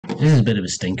This is a bit of a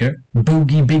stinker.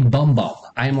 Boogie Big Bum Bum.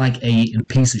 I'm like a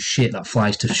piece of shit that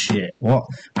flies to shit. What?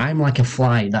 I'm like a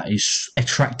fly that is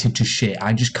attracted to shit.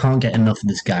 I just can't get enough of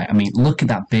this guy. I mean, look at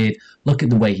that beard. Look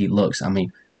at the way he looks. I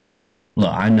mean,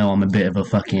 look, I know I'm a bit of a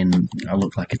fucking... I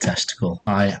look like a testicle.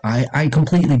 I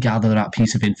completely gather that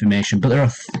piece of information, but there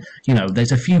are, you know,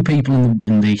 there's a few people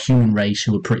in the human race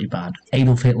who are pretty bad.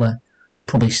 Adolf Hitler,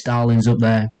 probably Stalin's up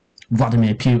there.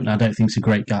 Vladimir Putin, I don't think he's a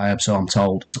great guy, so I'm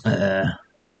told.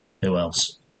 Who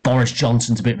else? Boris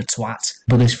Johnson's a bit of a twat,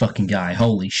 but this fucking guy,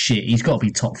 holy shit, he's got to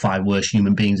be top 5 worst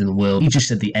human beings in the world. He just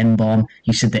said the N-bomb,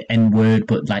 he said the N-word,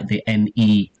 but like the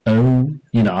N-E-O,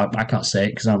 you know, I can't say it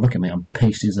because look at me, I'm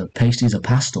pasty as a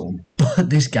pastel. But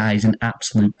this guy is an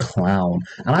absolute clown,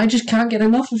 and I just can't get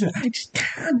enough of it. I just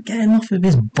can't get enough of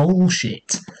his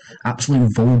bullshit.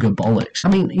 Absolute vulgar bollocks. I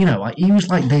mean, you know, he was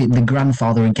like the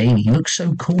grandfather of gaming. He looked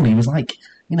so cool. He was like...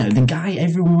 You know, the guy,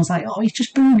 everyone was like, oh, he's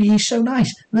just Boogie, he's so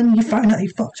nice. And then you find out he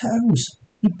fucked hoes.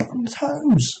 He bummed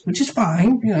hoes, which is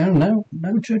fine. You know,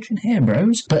 no judging here,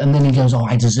 bros. And then he goes, oh,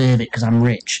 I deserve it because I'm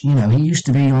rich. You know, he used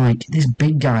to be like this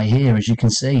big guy here, as you can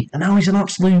see. And now he's an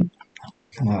absolute...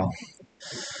 Well,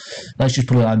 let's just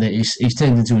put it like this. He's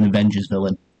turned into an Avengers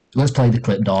villain. Let's play the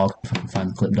clip, dog. If I can find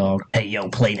the clip, dog. Hey, yo,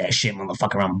 play that shit,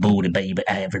 motherfucker. I'm booty, baby.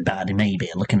 Everybody, maybe.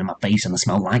 Looking at my face and I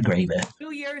smell like gravy.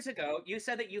 2 years ago, you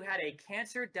said that you had a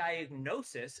cancer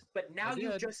diagnosis, but now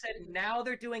you just said now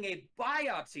they're doing a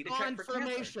biopsy to check for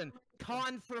cancer.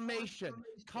 Confirmation.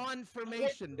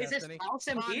 Is this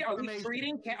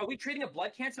Hazismemm? Are we treating a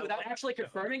blood cancer without actually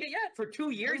confirming it yet? For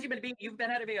 2 years, you've been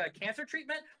having a cancer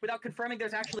treatment without confirming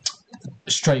there's actually...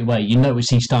 Straight away, you notice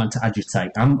he's starting to agitate.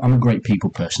 I'm a great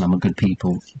people person. I'm a good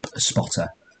people spotter.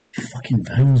 Fucking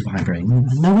phone's vibrating.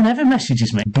 No one ever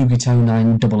messages me.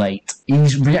 Boogieto988.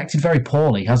 He's reacted very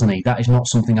poorly, hasn't he? That is not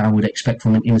something I would expect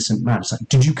from an innocent man. It's like,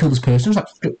 did you kill this person? I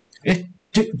was like,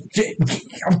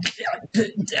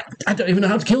 I don't even know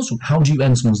how to kill someone. How do you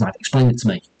end someone's life? Explain it to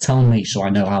me. Tell me so I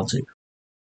know how to.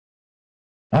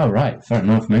 Oh, right, fair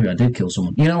enough. Maybe I did kill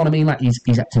someone. You know what I mean? Like,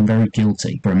 he's acting very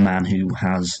guilty for a man who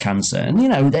has cancer. And, you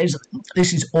know, this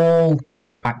is all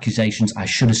accusations. I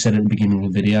should have said at the beginning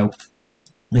of the video.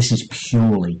 This is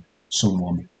purely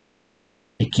someone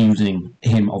accusing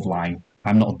him of lying.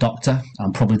 I'm not a doctor.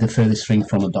 I'm probably the furthest thing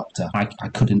from a doctor. I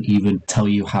couldn't even tell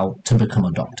you how to become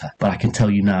a doctor. But I can tell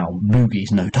you now,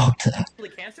 Boogie's no doctor.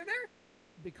 Cancer there?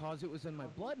 Because it was in my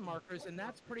blood markers, and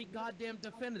that's pretty goddamn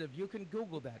definitive. You can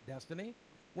Google that, Destiny.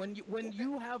 When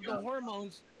you have the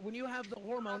hormones, when you have the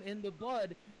hormone in the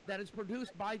blood that is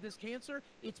produced by this cancer,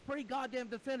 it's pretty goddamn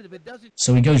definitive. It doesn't.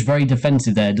 So he goes very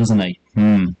defensive there, doesn't he?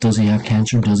 Does he have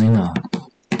cancer? Does he not?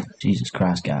 Jesus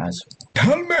Christ, guys.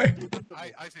 Tell me.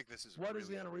 I think this is. What is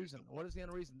the unreason? What is the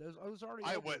unreason? There's already.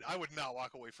 I would not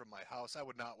walk away from my house. I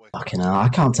would not. Fucking hell, I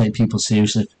can't take people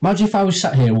seriously. Imagine if I was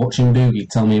sat here watching Boogie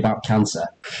tell me about cancer.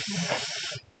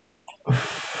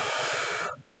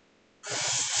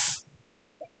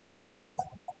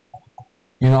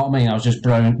 You know what I mean? I was just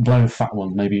blowing fat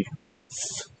ones, maybe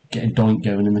get a doink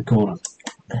going in the corner.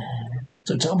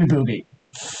 So tell me, Boogie,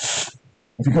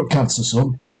 have you got cancer,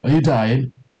 son? Are you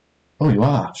dying? Oh, you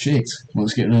are? Shit.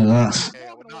 Let's get rid of that.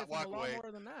 I would not walk away.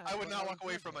 I would not walk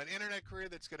away from an internet career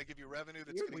that's going to give you revenue,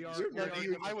 that's going to give you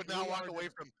security. I would not walk away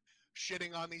from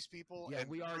shitting on these people and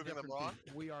proving them wrong.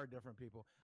 We are different people.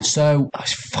 So,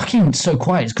 it's fucking so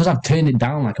quiet. It's because I've turned it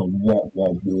down like a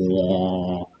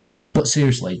wah. But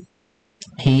seriously,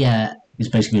 he is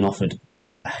basically been offered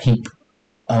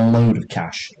a load of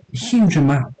cash. A huge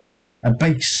amount. A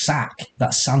big sack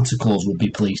that Santa Claus would be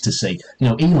pleased to see. You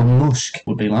know, Elon Musk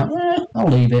would be like, I'll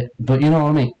leave it. But you know what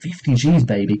I mean? 50 G's,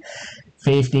 baby.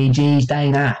 50 G's,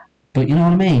 Dana. But you know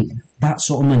what I mean? That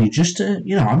sort of money. Just to,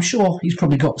 you know, I'm sure he's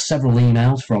probably got several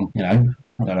emails from, you know,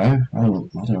 I don't know. I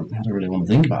don't really want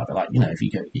to think about it. Like, you know, if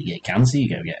you get cancer, you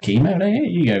go get chemo, don't you?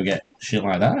 You go get shit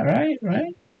like that,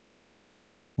 right?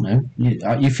 You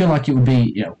know, you feel like it would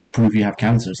be, you know, prove you have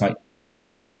cancer. It's like,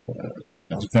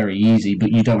 that's very easy, but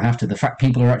you don't have to. The fact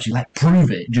people are actually like,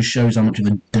 prove it, just shows how much of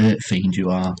a dirt fiend you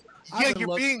are. Yeah,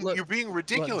 you're being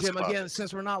ridiculous. Look, Jim, again,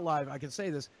 since we're not live, I can say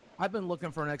this. I've been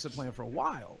looking for an exit plan for a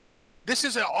while. This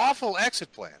is an awful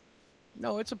exit plan.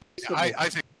 No, it's a. I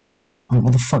think.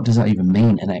 What the fuck does that even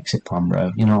mean, an exit plan,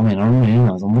 bro? You know what I mean? I don't really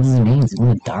know. What does it mean? Is he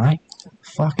going to die?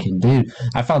 Fucking dude.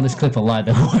 I found this clip online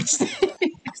that I watched it.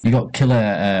 You got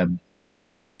Killer,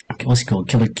 what's he called?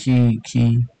 Killer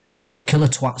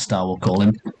Twat Star, we'll call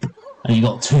him. And you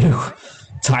got two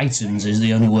titans, is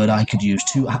the only word I could use.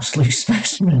 Two absolute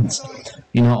specimens.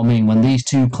 You know what I mean? When these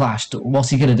two clashed, what's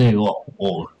he going to do?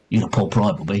 Oh, you know, Paul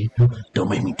Pride will be, don't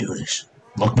make me do this.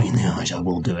 Look me in the eyes, I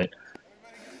will do it.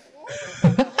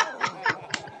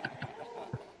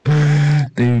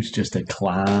 Dude's just a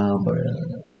clown, bro.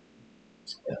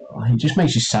 It just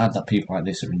makes you sad that people like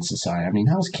this are in society. I mean,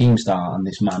 how's Keemstar and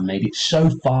this man made it so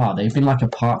far? They've been like a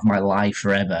part of my life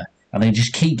forever, and they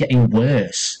just keep getting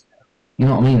worse. You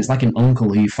know what I mean? It's like an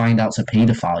uncle who you find out's a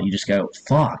paedophile. You just go,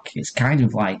 fuck. It's kind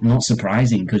of like not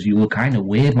surprising because you were kind of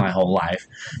weird my whole life.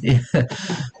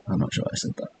 I'm not sure I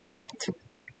said that.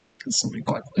 It's something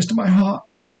quite close to my heart.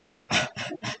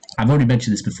 I've already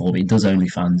mentioned this before, but he does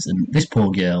OnlyFans, and this poor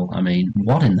girl, I mean,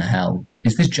 what in the hell?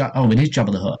 Is this oh, it is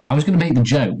Jabba the Hutt. I was going to make the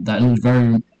joke that it was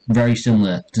very, very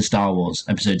similar to Star Wars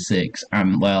Episode 6,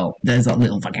 and, well, there's that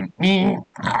little fucking, you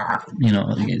know,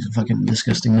 I think it's a fucking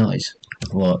disgusting noise.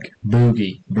 Look,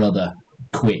 Boogie, brother,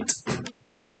 quit,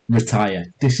 retire,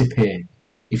 disappear.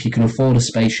 If you can afford a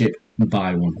spaceship,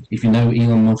 buy one. If you know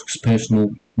Elon Musk's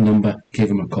personal number, give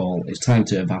him a call. It's time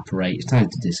to evaporate. It's time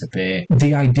to disappear.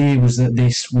 The idea was that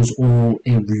this was all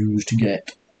a ruse to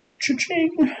get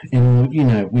cha-ching. And, you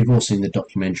know, we've all seen the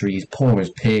documentary. He's poor as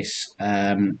piss.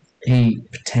 He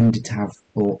pretended to have,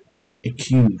 or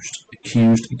accused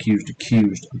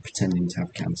of pretending to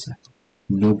have cancer.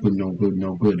 No good, no good,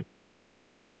 no good.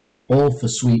 All for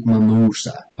sweet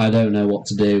mimosa. I don't know what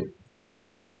to do.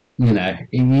 You know,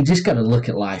 you just got to look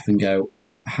at life and go,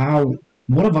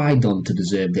 what have I done to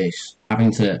deserve this?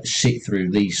 Having to sit through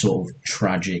these sort of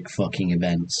tragic fucking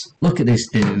events. Look at this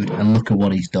dude and look at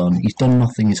what he's done. He's done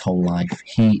nothing his whole life.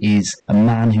 He is a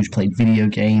man who's played video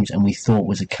games and we thought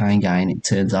was a kind guy, and it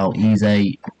turns out he's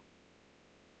a...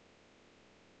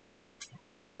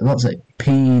 what's it?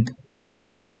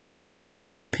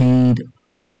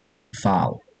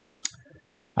 Pedophile.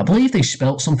 I believe they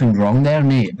spelt something wrong there,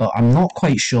 mate, but I'm not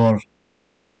quite sure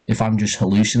if I'm just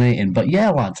hallucinating. But yeah,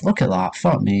 lads, look at that.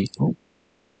 Fuck me. Oh.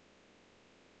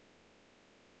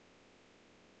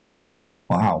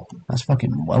 Wow, that's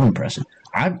fucking well impressive.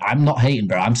 I'm not hating,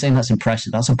 bro. I'm saying that's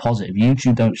impressive. That's a positive.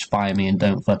 YouTube, don't spy me and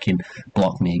don't fucking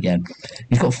block me again.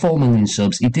 He's got 4 million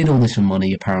subs. He did all this for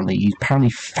money, apparently. He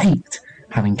apparently faked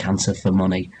having cancer for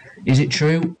money. Is it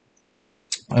true?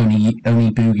 Only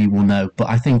Boogie will know. But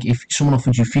I think if someone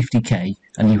offered you 50k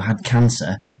and you had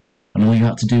cancer, and all you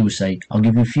had to do was say, I'll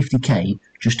give you 50k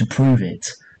just to prove it,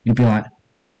 you'd be like,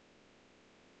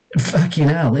 fucking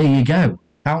hell, there you go.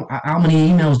 How many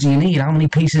emails do you need? How many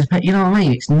pieces? You know what I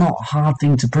mean? It's not a hard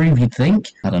thing to prove, you'd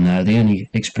think. I don't know. The only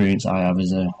experience I have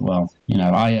is, well, you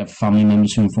know, I have family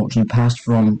members who unfortunately passed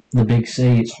from the big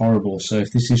C. It's horrible. So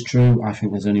if this is true, I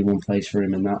think there's only one place for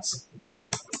him, and that's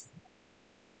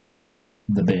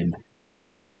the bin.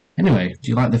 Anyway, do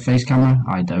you like the face camera?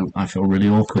 I don't. I feel really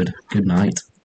awkward. Good night.